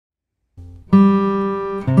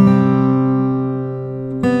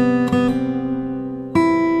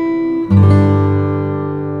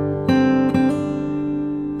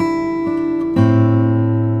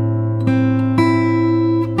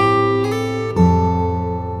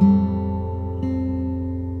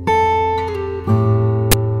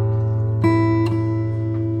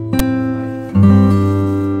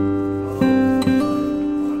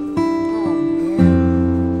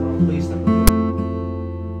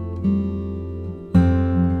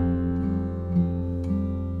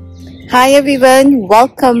Hi everyone,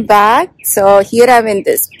 welcome back. So here I'm in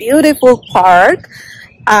this beautiful park.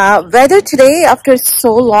 Weather today after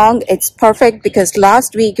so long, it's perfect because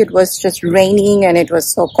last week it was just raining and it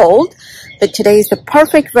was so cold. But today is the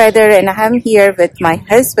perfect weather and I'm here with my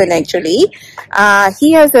husband actually.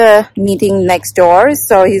 He has a meeting next door.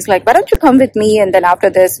 So he's like, why don't you come with me? And then after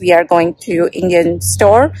this, we are going to Indian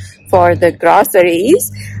store for the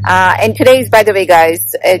groceries. And today is, by the way,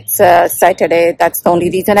 guys, it's Saturday. That's the only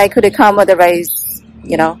reason I could have come. Otherwise,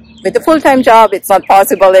 you know, with a full-time job, it's not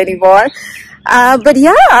possible anymore. But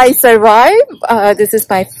yeah, I survived. This is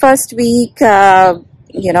my first week,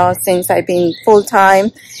 since I've been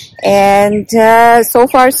full-time. And so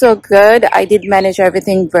far, so good. I did manage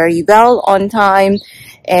everything very well on time.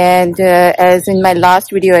 And as in my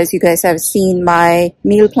last video, as you guys have seen, my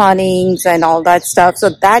meal plannings and all that stuff.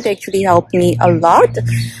 So that actually helped me a lot.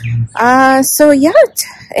 So yeah,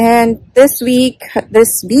 and this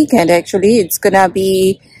weekend actually, it's gonna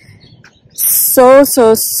be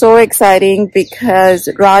so exciting because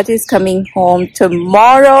Raj is coming home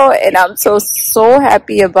tomorrow and I'm so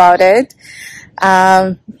happy about it.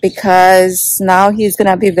 Because now he's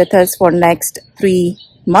gonna be with us for next 3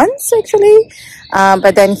 months actually.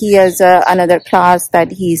 But then he has another class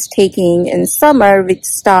that he's taking in summer, which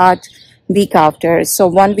start week after. So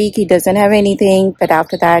 1 week he doesn't have anything, but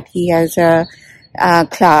after that he has a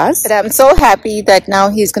class. But I'm so happy that now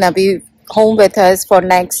he's gonna be home with us for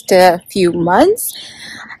next few months.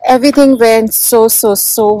 Everything went so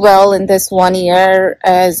well in this 1 year,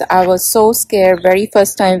 as I was so scared very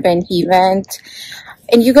first time when he went.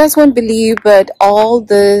 And you guys won't believe, but all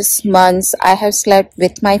these months I have slept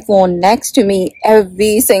with my phone next to me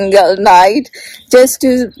every single night just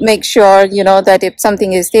to make sure, you know, that if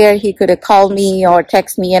something is there, he could call me or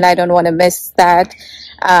text me, and I don't want to miss that.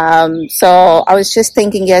 So I was just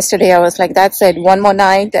thinking yesterday, I was like, that's it, one more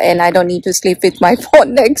night and I don't need to sleep with my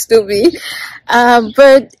phone next to me.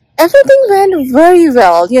 But everything went very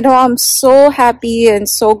well. You know, I'm so happy and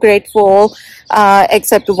so grateful,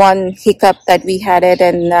 except one hiccup that we had it,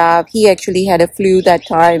 and he actually had a flu that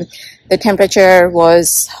time. The temperature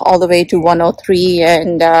was all the way to 103,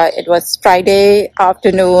 and it was Friday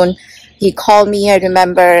afternoon. He called me, I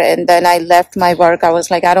remember, and then I left my work. I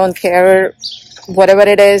was like, I don't care, whatever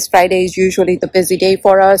it is. Friday is usually the busy day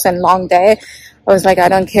for us and long day. I was like, I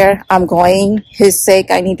don't care, I'm going. His sake,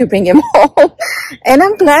 I need to bring him home. And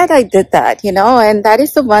I'm glad I did that, you know. And that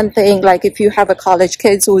is the one thing, like if you have a college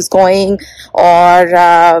kids who's going,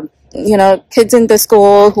 or kids in the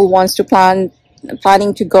school who wants to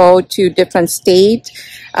planning to go to different state,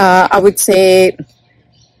 I would say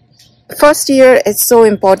first year it's so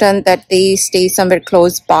important that they stay somewhere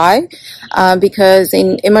close by, because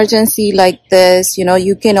in emergency like this, you know,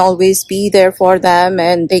 you can always be there for them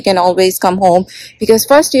and they can always come home. Because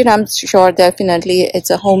first year, I'm sure definitely it's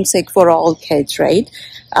a homesick for all kids, right?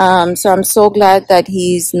 So I'm so glad that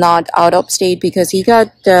he's not out of state, because he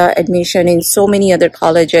got admission in so many other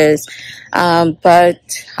colleges. But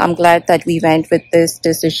I'm glad that we went with this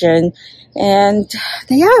decision. And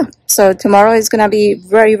yeah, so tomorrow is gonna be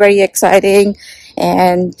very exciting.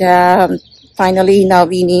 And finally, now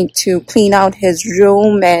we need to clean out his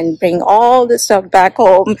room and bring all the stuff back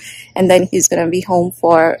home, and then he's gonna be home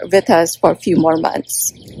with us for a few more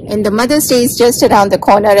months. And the Mother's Day is just around the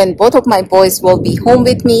corner, and both of my boys will be home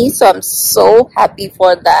with me, so I'm so happy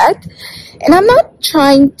for that. And I'm not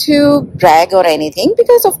trying to brag or anything,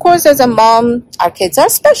 because of course as a mom, our kids are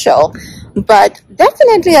special. But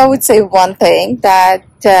definitely I would say one thing, that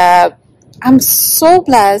I'm so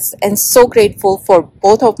blessed and so grateful for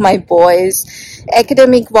both of my boys,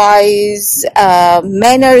 academic wise,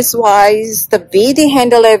 manners wise, the way they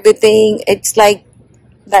handle everything. It's like,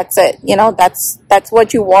 that's it, you know, that's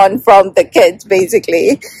what you want from the kids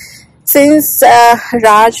basically. Since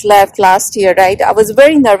Raj left last year, right, I was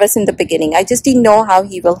very nervous in the beginning. I just didn't know how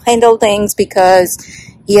he will handle things, because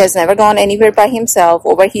he has never gone anywhere by himself.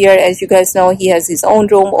 Over here, as you guys know, he has his own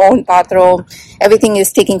room, own bathroom. Everything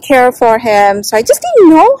is taken care of for him. So I just didn't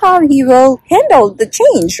know how he will handle the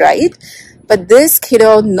change, right? But this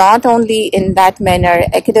kiddo, not only in that manner,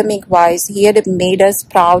 academic-wise, he had made us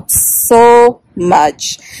proud so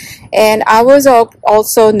much. And I was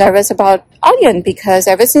also nervous about Aryan, because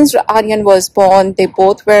ever since Aryan was born, they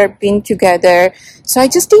both were been together. So I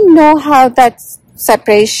just didn't know how that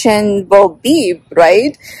separation will be,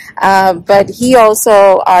 right? But he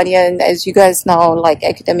also, Aryan, as you guys know, like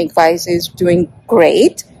academic wise, is doing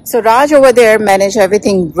great. So Raj over there managed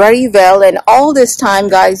everything very well, and all this time,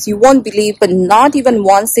 guys, you won't believe, but not even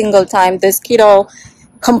one single time this kiddo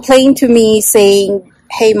complained to me saying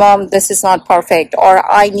hey mom, this is not perfect,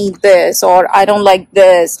 or I need this, or I don't like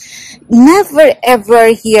this. Never ever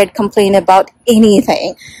he had complained about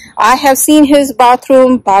anything. I have seen his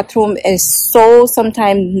bathroom is so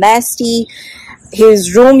sometimes nasty.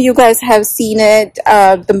 His room, you guys have seen it.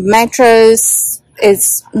 The mattress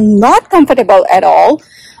is not comfortable at all.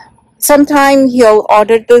 Sometimes he'll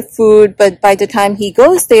order the food, but by the time he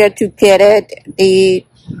goes there to get it, they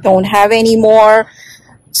don't have any more.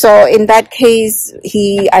 So in that case,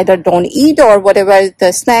 he either don't eat, or whatever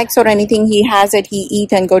the snacks or anything he has it, he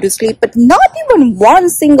eat and go to sleep. But not even one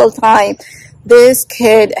single time this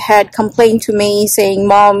kid had complained to me saying,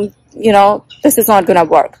 mom, this is not gonna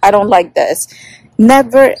work. I don't like this.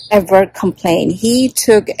 Never ever complained. He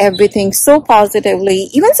took everything so positively.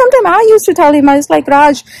 Even sometimes I used to tell him, I was like,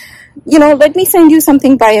 Raj, let me send you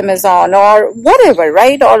something by Amazon or whatever,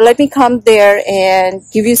 right? Or let me come there and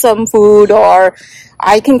give you some food, or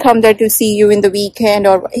I can come there to see you in the weekend.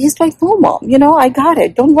 Or he's like, no, mom, I got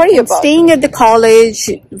it. Don't worry about it. Staying at the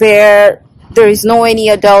college where there is no any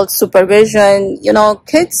adult supervision,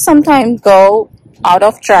 kids sometimes go out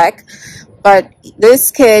of track, but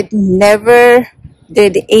this kid never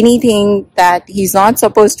did anything that he's not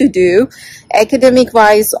supposed to do. Academic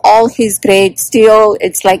wise, all his grades still,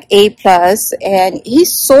 it's like A+, and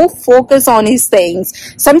he's so focused on his things.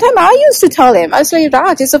 Sometimes I used to tell him, I was like,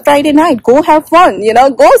 Raj, it's a Friday night, go have fun,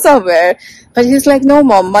 go somewhere. But he's like, no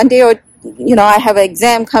mom, Monday, or I have an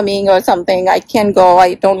exam coming or something, I can't go,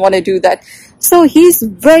 I don't want to do that. So he's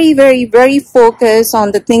very, very, very focused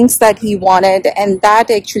on the things that he wanted, and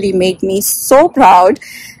that actually made me so proud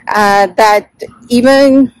that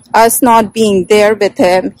even us not being there with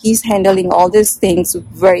him, he's handling all these things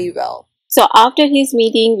very well. So after his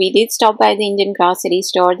meeting, we did stop by the Indian grocery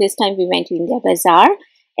store. This time we went to India Bazaar.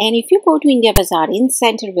 And if you go to India Bazaar in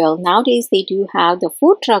Centerville, nowadays they do have the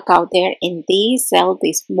food truck out there, and they sell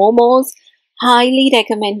these momos. Highly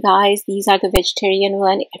recommend, guys. These are the vegetarian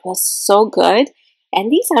one. It was so good.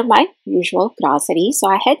 And these are my usual groceries. So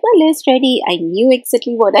I had my list ready. I knew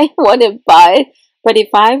exactly what I want to buy. But if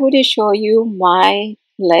I were to show you my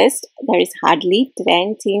list, there is hardly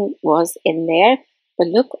 10 things was in there. But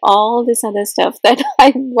look all this other stuff that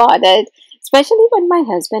I wanted. Especially when my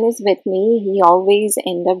husband is with me, he always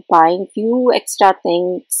end up buying few extra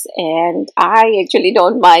things, and I actually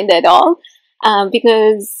don't mind at all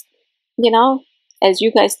because, as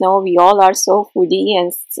you guys know, we all are so foodie,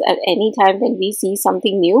 and at any time when we see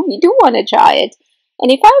something new, we do want to try it.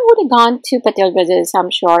 And if I would have gone to Patel Brothers, I'm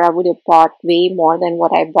sure I would have bought way more than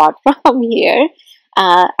what I bought from here.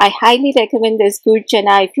 I highly recommend this good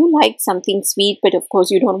chana if you like something sweet, but of course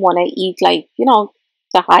you don't want to eat like,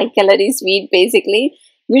 the high calorie sweet basically.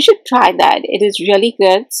 You should try that. It is really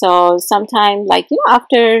good. So sometime like,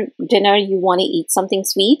 after dinner you want to eat something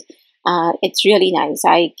sweet. It's really nice.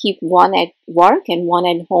 I keep one at work and one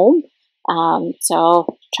at home.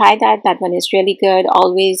 So try that. That one is really good.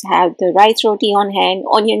 Always have the rice roti on hand,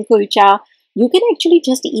 onion kulcha. You can actually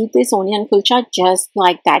just eat this onion kulcha just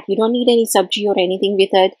like that. You don't need any sabji or anything with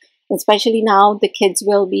it. Especially now the kids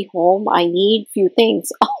will be home. I need few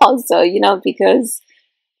things also, because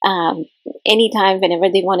anytime whenever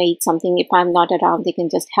they want to eat something, if I'm not around, they can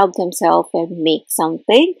just help themselves and make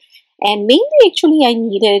something. And mainly actually I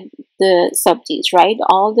needed the sabjis, right?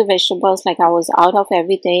 All the vegetables, like I was out of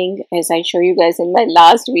everything, as I show you guys in my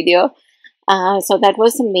last video. So that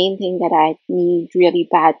was the main thing that I need really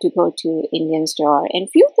bad to go to Indian store. And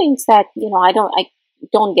few things that, I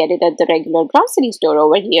don't get it at the regular grocery store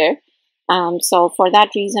over here. So for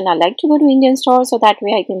that reason, I like to go to Indian store, so that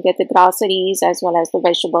way I can get the groceries as well as the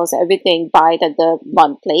vegetables, everything, buy it at the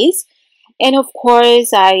one place. And of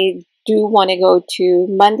course, I do want to go to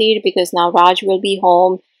Mandir because now Raj will be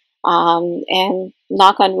home. And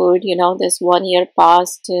knock on wood, this 1 year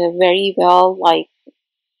passed very well, like,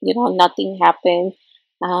 nothing happened.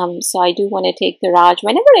 So I do want to take the Raj.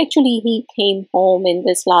 Whenever actually he came home in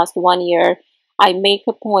this last 1 year, I make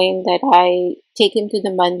a point that I take him to the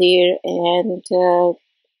mandir, and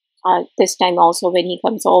this time also when he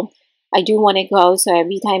comes home, I do want to go. So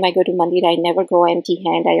every time I go to mandir, I never go empty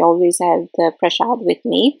hand. I always have the prasad with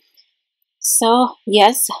me. So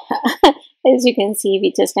yes, as you can see,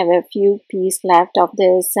 we just have a few pieces left of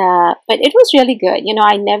this, but it was really good.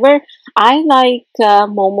 I like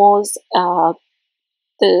momos. I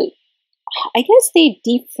guess they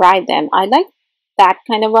deep fry them. I like that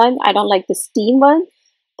kind of one. I don't like the steam one,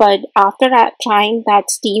 but after trying that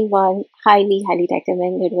steam one, highly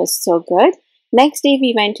recommend. It was so good. Next day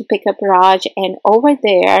we went to pick up Raj, and over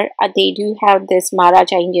there they do have this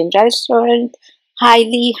Maharaja Indian restaurant.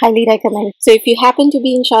 Highly recommend. So if you happen to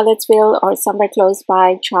be in Charlottesville or somewhere close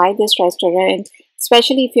by, try this restaurant.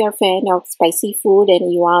 Especially if you're a fan of spicy food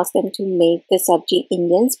and you ask them to make the sabji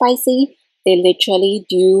Indian spicy, they literally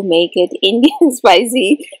do make it Indian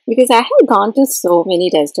spicy, because I have gone to so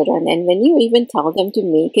many restaurants, and when you even tell them to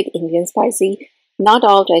make it Indian spicy, not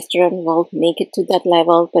all restaurants will make it to that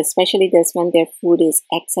level, but especially this one, their food is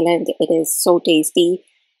excellent. It is so tasty.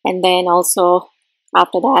 And then also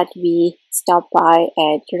after that, we stopped by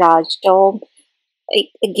at Raj Dome.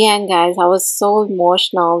 Again, guys, I was so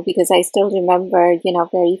emotional because I still remember,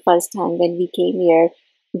 very first time when we came here,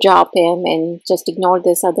 drop him and just ignore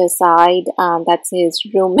this other side. That's his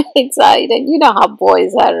roommate side, and you know how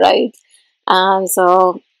boys are, right?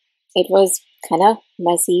 So it was kind of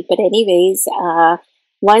messy, but anyways,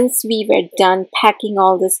 once we were done packing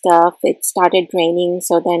all the stuff, it started raining.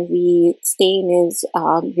 So then we stay in his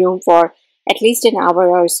room for at least an hour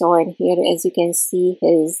or so. And here, as you can see,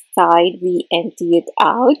 his side, we empty it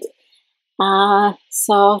out.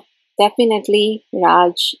 So definitely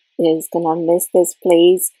Raj is gonna miss this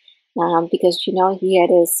place, because he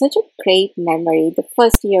had such a great memory. The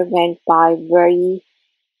first year went by very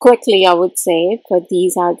quickly, I would say, but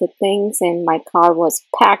these are the things, and my car was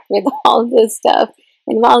packed with all this stuff.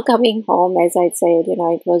 And while coming home, as I said,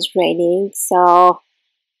 it was raining. So,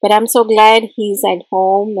 but I'm so glad he's at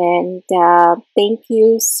home, and thank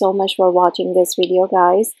you so much for watching this video,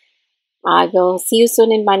 guys. I will see you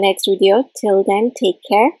soon in my next video. Till then, take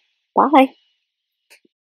care. Bye.